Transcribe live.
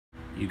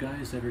You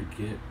guys ever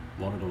get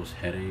one of those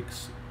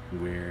headaches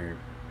where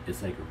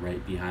it's like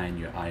right behind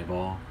your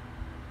eyeball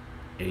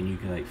and you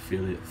can like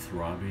feel it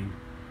throbbing?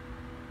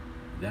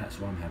 That's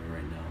what I'm having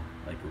right now.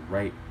 Like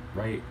right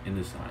in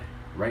this eye.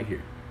 Right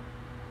here.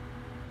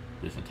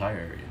 This entire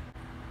area.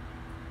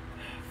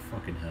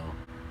 Fucking hell.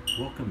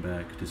 Welcome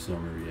back to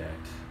Summer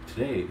React.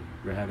 Today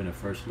we're having a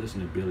first listen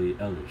to Billie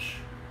Eilish.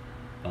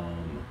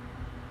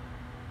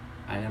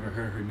 I never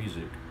heard her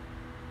music.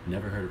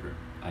 Never heard of her.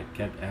 I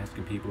kept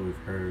asking people if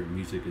her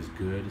music is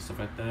good and stuff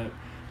like that.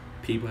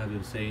 People have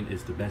been saying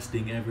it's the best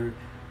thing ever.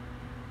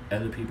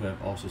 Other people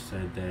have also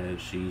said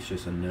that she's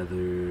just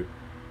another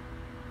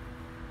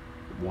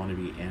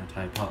wannabe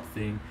anti-pop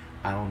thing.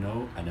 I don't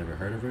know. I never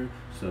heard of her.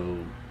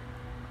 So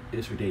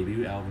it's her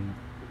debut album.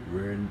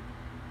 When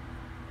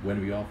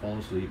We All Fall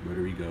Asleep, Where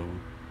Do We Go?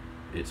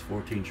 It's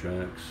 14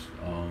 tracks.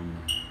 I'm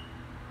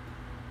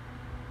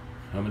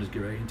gonna just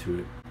get right into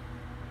it.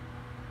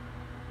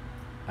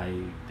 I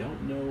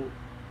don't know.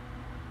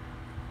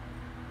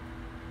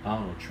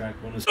 Track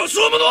one is. I'm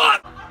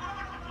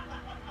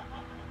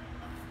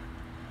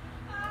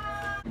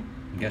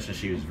guessing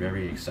she was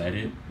very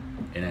excited,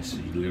 and that she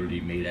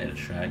literally made that a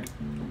track.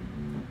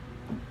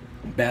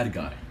 Bad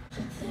Guy.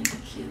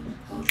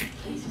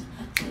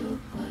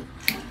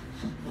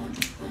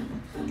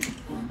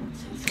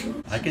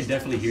 I can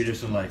definitely hear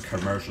this in like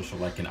commercials for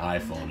like an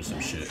iPhone or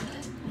some shit.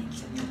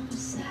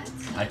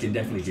 I can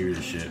definitely hear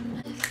this shit.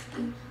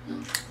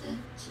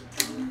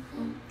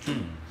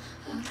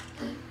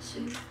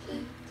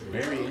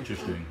 Very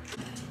interesting.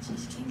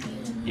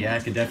 Yeah, I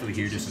can definitely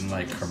hear this in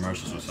like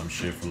commercials or some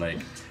shit for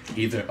like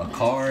either a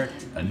car,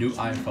 a new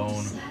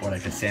iPhone, or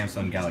like a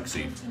Samsung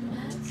Galaxy.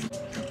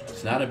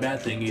 It's not a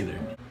bad thing either.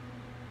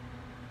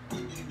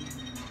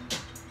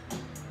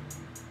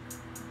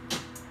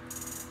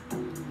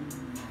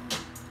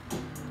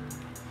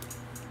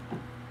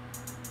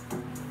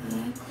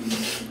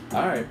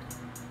 Alright.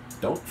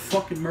 Don't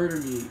fucking murder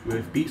me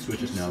with beat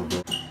switches now,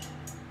 bro.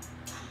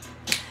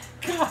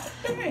 God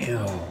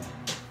damn.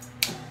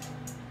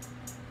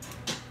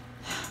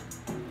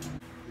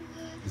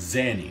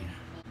 Zanny.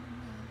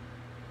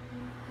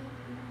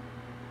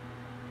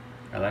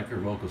 I like her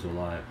vocals a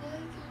lot.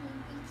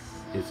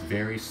 It's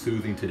very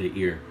soothing to the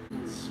ear.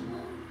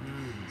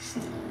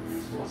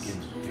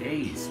 Fucking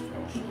bass,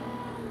 bro.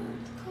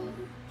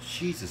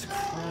 Jesus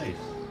Christ.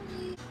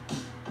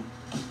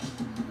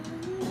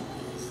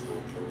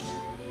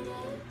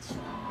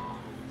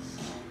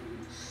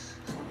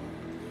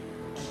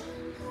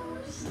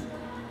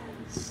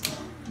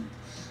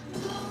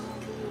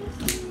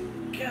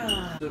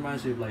 God. It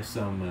reminds me of like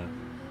some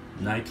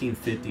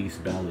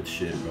 1950s ballad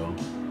shit, bro.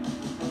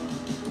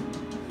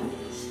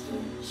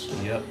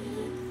 Yep.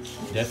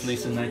 Definitely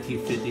some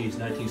 1950s,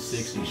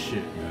 1960s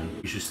shit, man.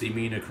 You should see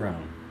me in a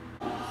crown.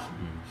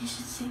 You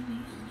should see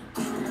me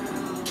in a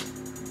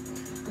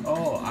crown.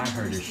 Oh, I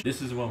heard this.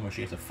 This is the one where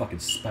she has a fucking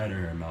spider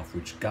in her mouth,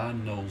 which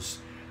God knows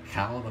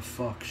how the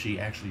fuck she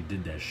actually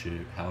did that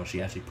shit. How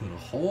she actually put a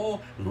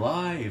whole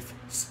live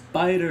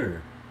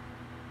spider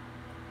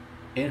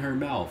in her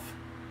mouth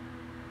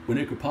when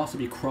it could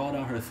possibly crawl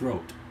down her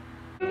throat.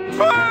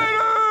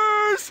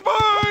 Spiders!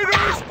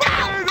 Spiders!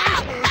 Spiders!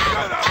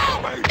 Get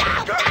off me!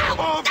 Get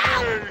off me!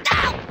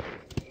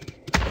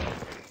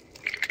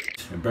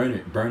 And burn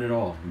it. Burn it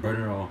all.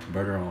 Burn it all.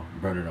 Burn it all.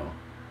 Burn it all.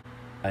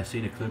 I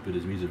seen a clip of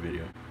this music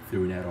video.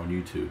 Threw it out on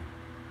YouTube.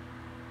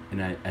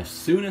 And as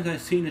soon as I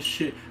seen this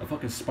shit, a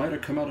fucking spider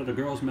come out of the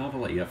girl's mouth,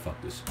 I'm like, yeah,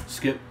 fuck this.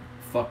 Skip.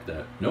 Fuck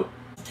that. Nope.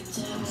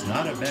 It's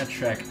not a bad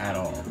track at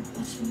all.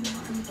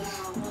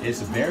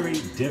 It's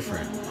very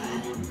different.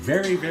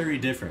 Very, very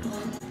different.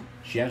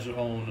 She has her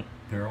own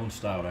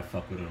style. I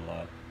fuck with it a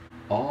lot.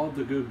 All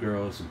the good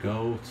girls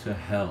go to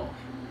hell.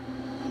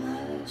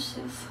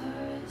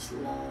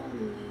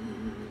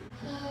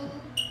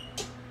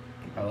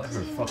 I like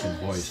her fucking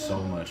voice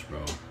so much,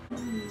 bro.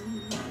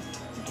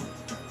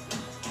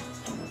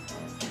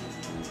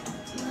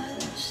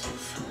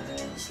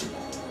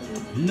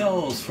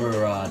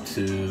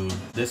 Nosferatu.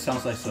 This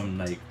sounds like some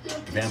like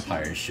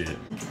vampire shit.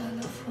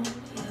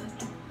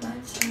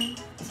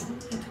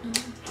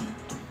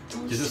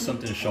 This is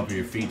something to shuffle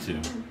your feet to.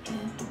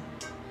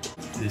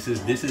 This is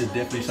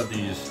definitely something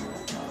you just.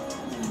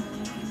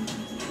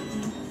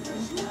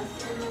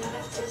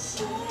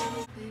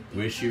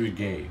 Wish you were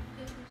gay.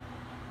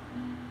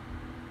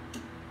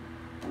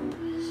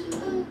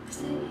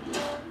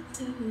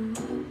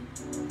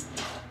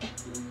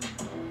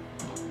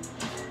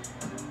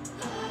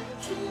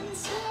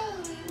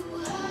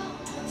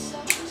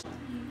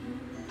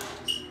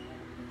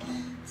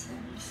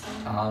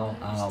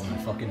 Ow, my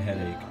fucking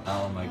headache.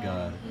 Oh my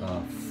god.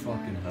 Oh,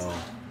 fucking hell.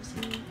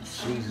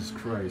 Jesus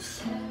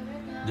Christ.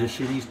 This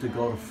shit needs to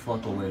go the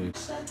fuck away.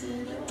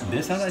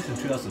 This sounds like some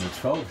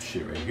 2012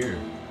 shit right here.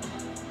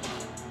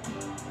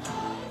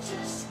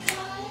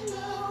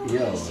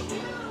 Yo,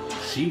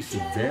 she's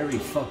very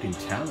fucking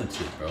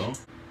talented, bro.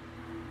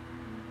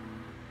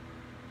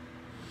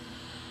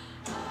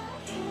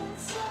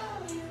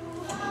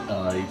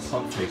 You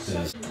pump fake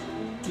this.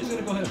 He's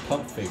gonna go ahead and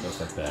pump fake us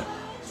like that.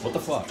 What the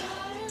fuck?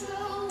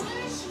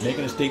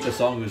 Making us think the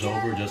song is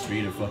over just for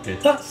you to fucking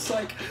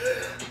psych,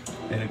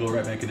 and then go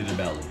right back into the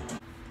ballad.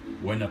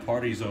 When the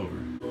party's over.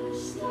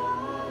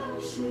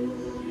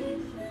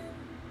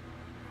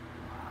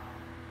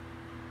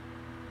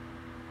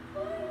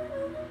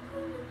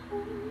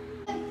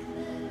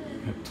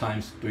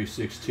 Times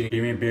 316.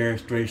 Give me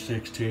Bears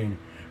 316.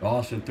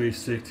 Austin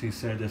 316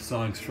 said this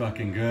song's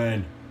fucking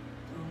good.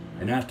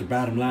 And that's the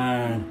bottom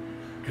line.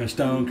 Cause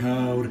Stone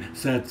Cold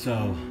said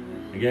so.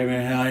 And gave me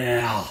a hell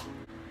yeah.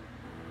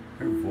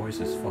 Her voice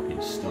is fucking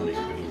stunning,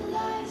 dude.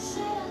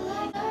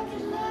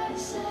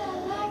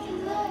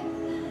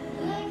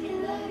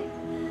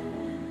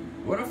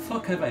 Where the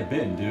fuck have I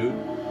been, dude?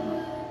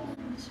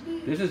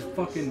 This is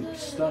fucking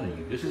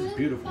stunning. This is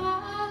beautiful.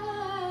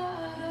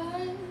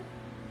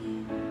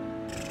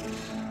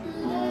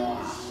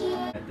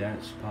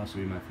 That's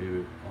possibly my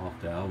favorite off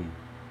the album.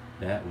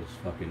 That was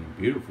fucking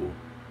beautiful.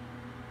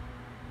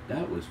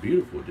 That was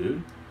beautiful,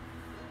 dude.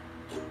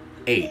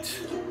 8.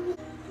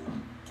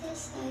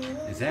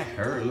 Is that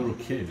her, a little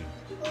kid?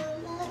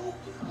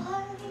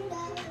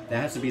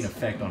 That has to be an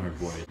effect on her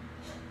voice.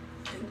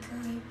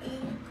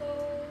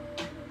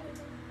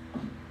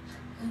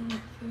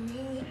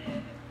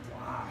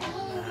 Wow,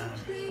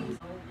 man.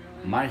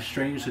 My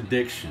Strange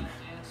Addiction.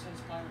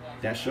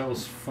 That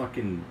show's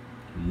fucking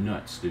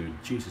nuts, dude.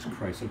 Jesus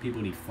Christ, some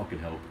people need fucking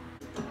help.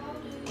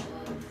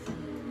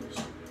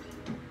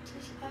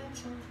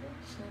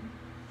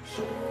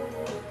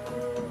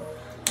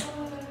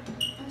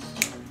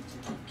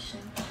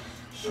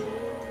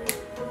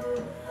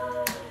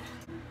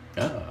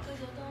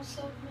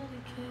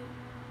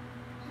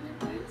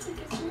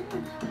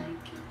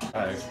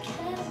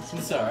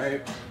 It's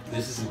alright.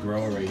 This is a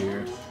girl right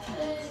here.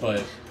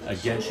 But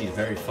again, she's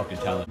very fucking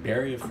talented.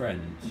 Bury a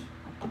friend.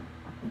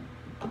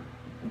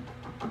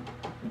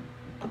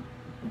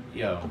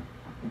 Yo.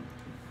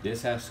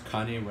 This has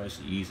Kanye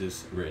West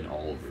Jesus written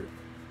all over it.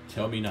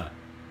 Tell me not.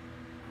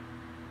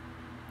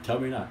 Tell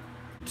me not.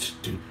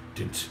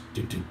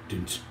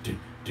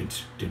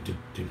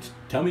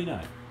 Tell me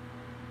not.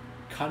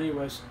 Kanye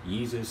West,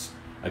 Yeezus.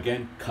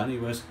 Again, Kanye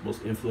West,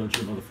 most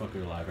influential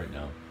motherfucker alive right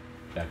now.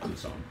 Back to the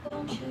song.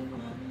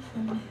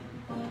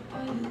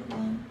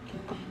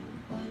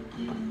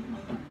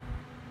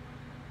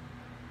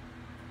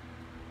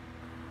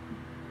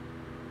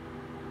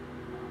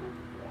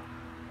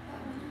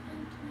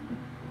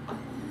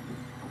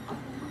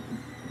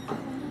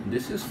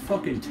 This is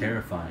fucking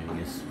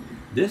terrifying.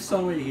 This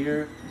song right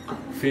here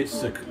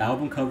fits the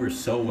album cover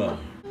so well.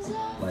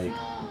 Like,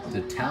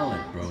 the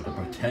talent, bro, the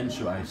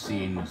potential I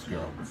see in this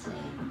girl.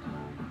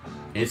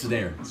 It's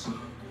there.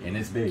 And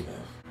it's big.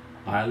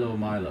 Ilo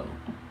Milo.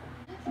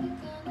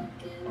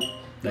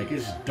 Like,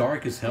 it's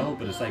dark as hell,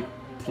 but it's like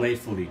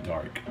playfully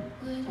dark.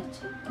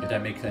 If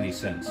that makes any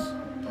sense.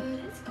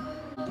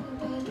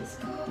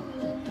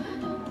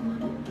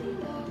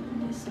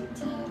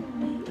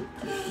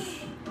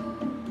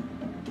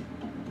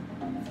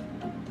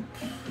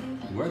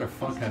 Where the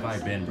fuck have I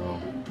been,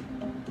 bro?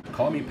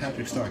 Call me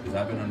Patrick Stark, because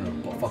I've been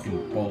under a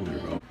fucking boulder,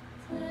 bro.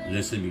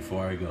 Listen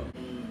before I go.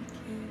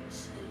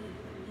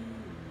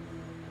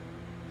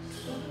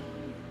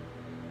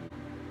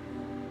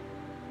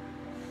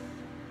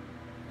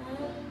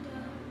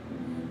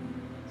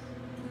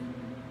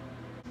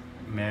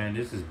 Man,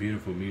 this is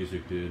beautiful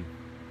music, dude.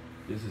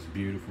 This is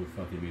beautiful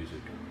fucking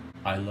music.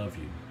 I love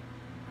you.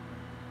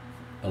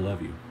 I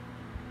love you.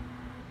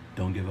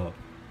 Don't give up.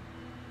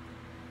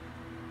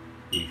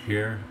 You're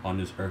here on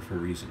this earth for a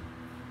reason.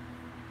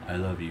 I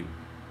love you.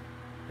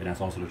 And that's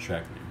also the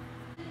track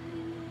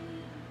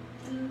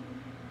name.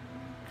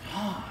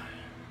 God.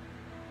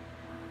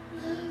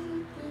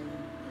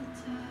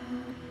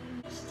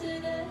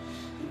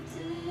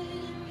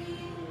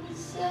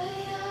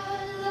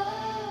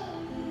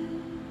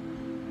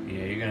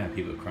 Yeah, you're gonna have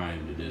people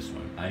crying to this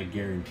one. I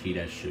guarantee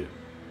that shit.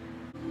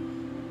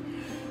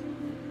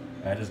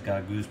 I just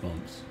got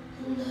goosebumps.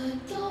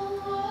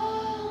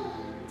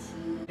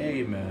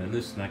 Hey man,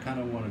 listen, I kind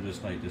of want to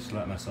just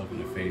slap myself in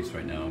the face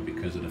right now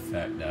because of the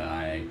fact that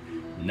I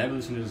never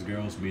listened to this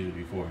girl's music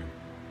before.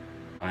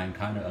 I'm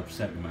kind of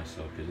upset with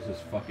myself because this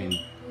is fucking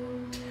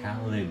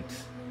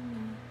talent.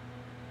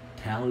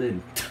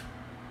 Talent.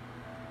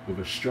 With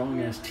a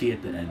strong ass T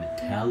at the end.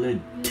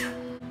 Talent.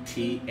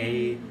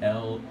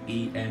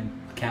 T-A-L-E-N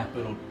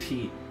capital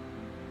T.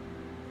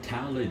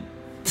 Talent.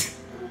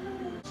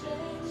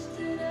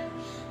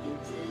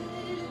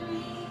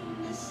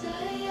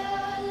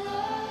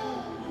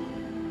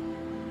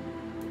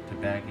 The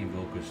backing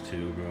vocals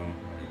too, bro.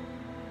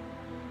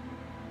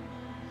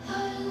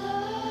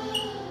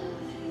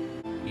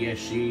 Yeah,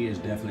 she is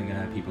definitely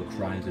gonna have people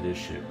crying to this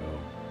shit, bro.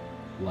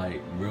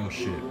 Like, real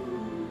shit.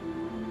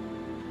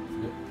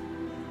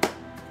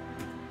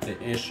 The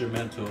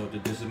instrumental,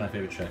 this is my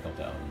favorite track off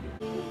the album,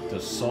 dude.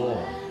 The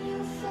soul,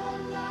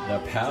 the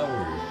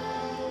power,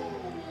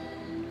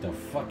 the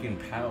fucking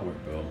power,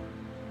 bro.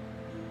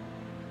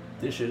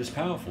 This shit is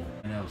powerful.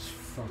 And that was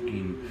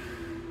fucking...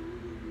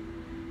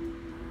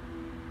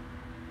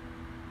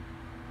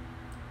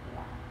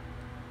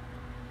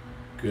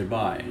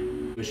 Goodbye.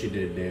 What she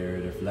did there,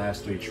 the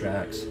last 3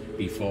 tracks,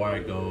 Before I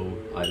Go,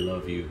 I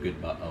Love You,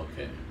 Goodbye.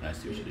 Okay, I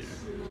see what she did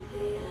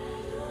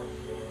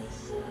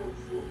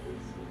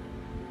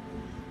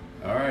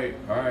there.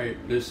 Alright,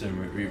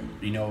 listen,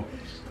 you know,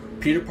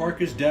 Peter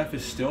Parker's death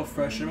is still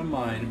fresh in my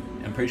mind.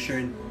 I'm pretty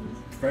sure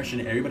fresh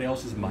in everybody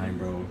else's mind,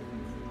 bro.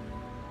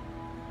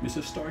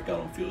 Mr. Stark, I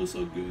don't feel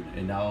so good.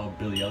 And now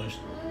Billie Eilish.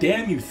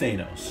 Damn you,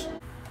 Thanos!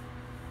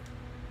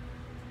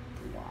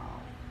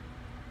 Wow.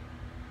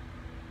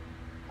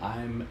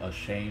 I'm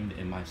ashamed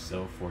in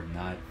myself for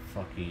not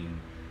fucking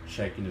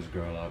checking this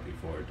girl out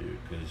before, dude.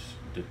 Because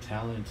the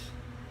talent,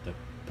 the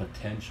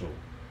potential,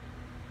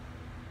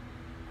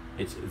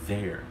 it's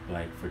there.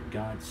 Like, for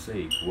God's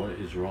sake, what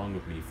is wrong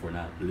with me for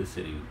not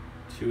listening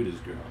to this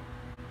girl?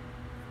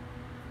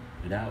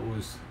 And that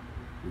was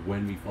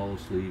When We Fall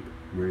Asleep,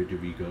 Where Do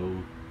We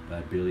Go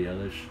by Billie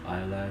Eilish,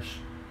 Eilish,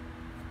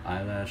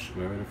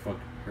 whatever the fuck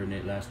her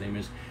last name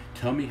is.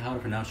 Tell me how to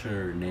pronounce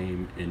her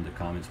name in the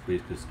comments,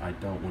 please, because I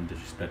don't want to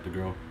disrespect the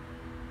girl.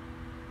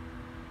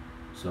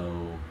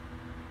 So,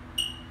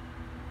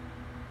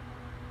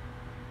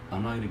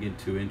 I'm not going to get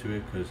too into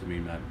it, because, I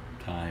mean, my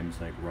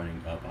time's, like,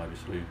 running up,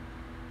 obviously.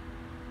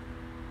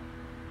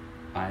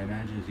 I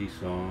imagine these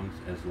songs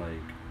as, like,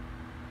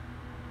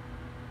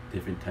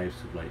 different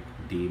types of, like,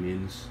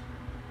 demons.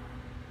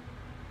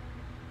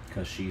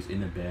 Because she's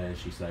in the bed,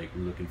 she's like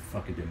looking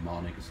fucking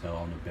demonic as hell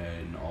on the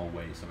bed in all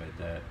ways, stuff like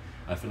that.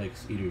 I feel like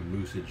it's either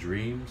lucid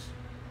dreams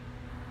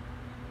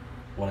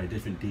or like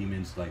different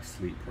demons, like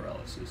sleep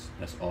paralysis.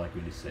 That's all I can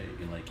really say.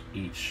 And like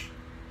each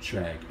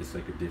track is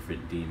like a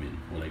different demon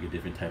or like a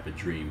different type of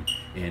dream.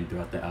 And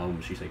throughout the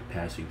album, she's like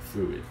passing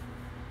through it.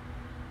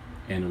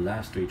 And the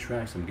last 3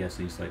 tracks, I'm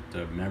guessing it's like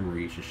the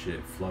memories and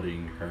shit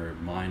flooding her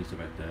mind,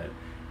 stuff like that.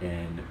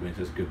 And when it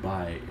says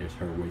goodbye, it's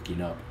her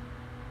waking up.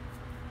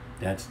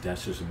 That's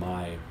just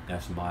my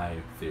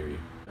theory.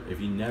 If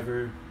you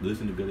never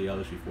listened to Billie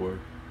Eilish before,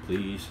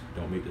 please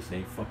don't make the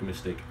same fucking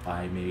mistake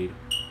I made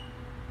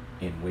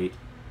and wait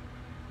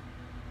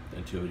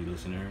until you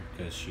listen to her,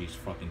 because she's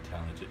fucking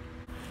talented.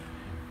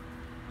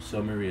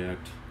 Summary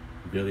react,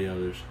 Billie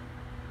Eilish,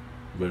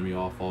 When We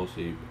All Fall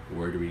Asleep,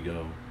 Where Do We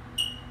Go?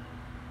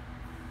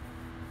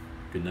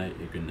 Good night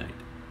and good night.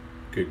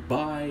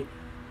 Goodbye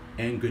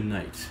and good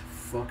night.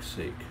 Fuck's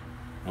sake.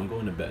 I'm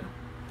going to bed.